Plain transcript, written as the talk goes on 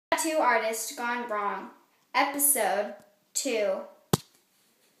Tattoo Artist Gone Wrong, Episode 2.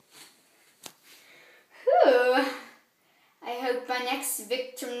 Whew. I hope my next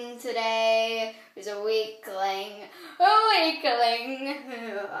victim today is a weakling. A weakling.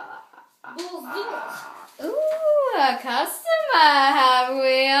 Ooh, a customer, have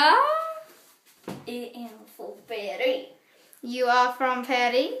we? I am from Perry. You are from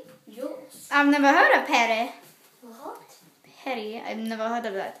Perry? Yes. I've never heard of Perry. What? Perry, I've never heard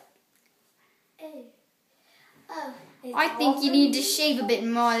of that. Oh, I think you need to shave a bit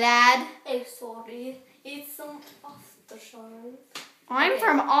more, lad. Oh, sorry. It's some aftershave. I'm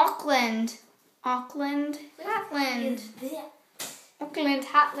from Auckland. Auckland, Hatland. Is there? Auckland,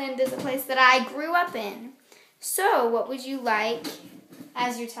 Hatland is a place that I grew up in. So, what would you like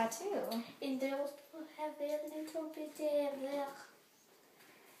as your tattoo? And they also have a little bit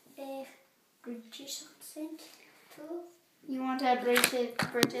British accent too. You want a British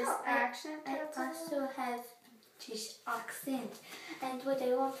accent? I also have British accent. And what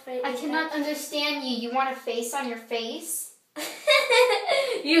I want for I cannot understand you. You want a face on your face?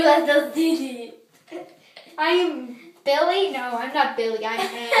 You are the silly. I'm Billy? No, I'm not Billy. I'm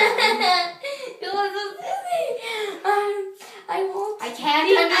Anne. You are so silly. I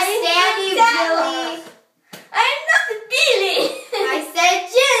can't understand you, Billy. I'm not Billy. I said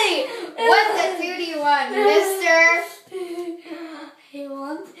Jilly. What tattoo do you want, mister? I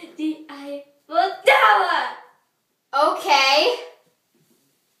want the Eiffel Tower. Okay.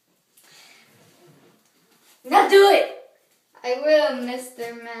 Now do it. I will,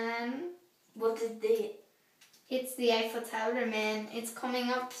 Mr. Man. What is it? It's the Eiffel Tower, man. It's coming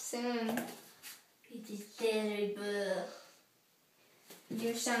up soon. It is terrible.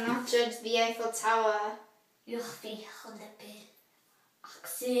 You shall not judge the Eiffel Tower. You have a horrible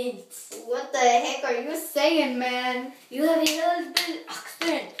accent. What the heck are you saying, man? You have a horrible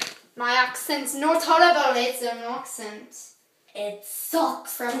accent. My accent's not horrible. It's an accent. It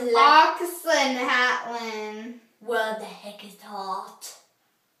sucks. From like Auckland, Hatland. where the heck is that?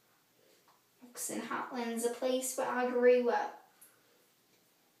 Auckland, Hatland's a place where I grew up.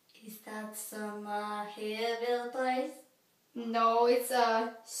 Is that some hillbilly place? No, it's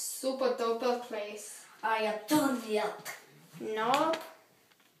a super duper place. I have done yet. Nope.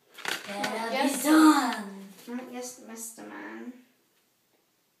 Better Yes. be done. Not yes, Mr. Man.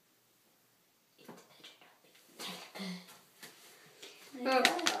 Oh.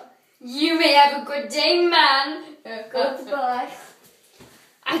 You may have a good day, man. Goodbye.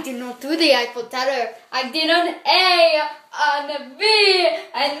 I did not do the Eiffel Tower. I did an A, an V,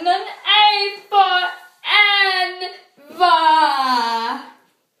 and an A for Anva.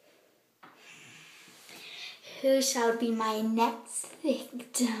 Who shall be my next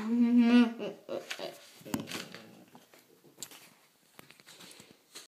victim?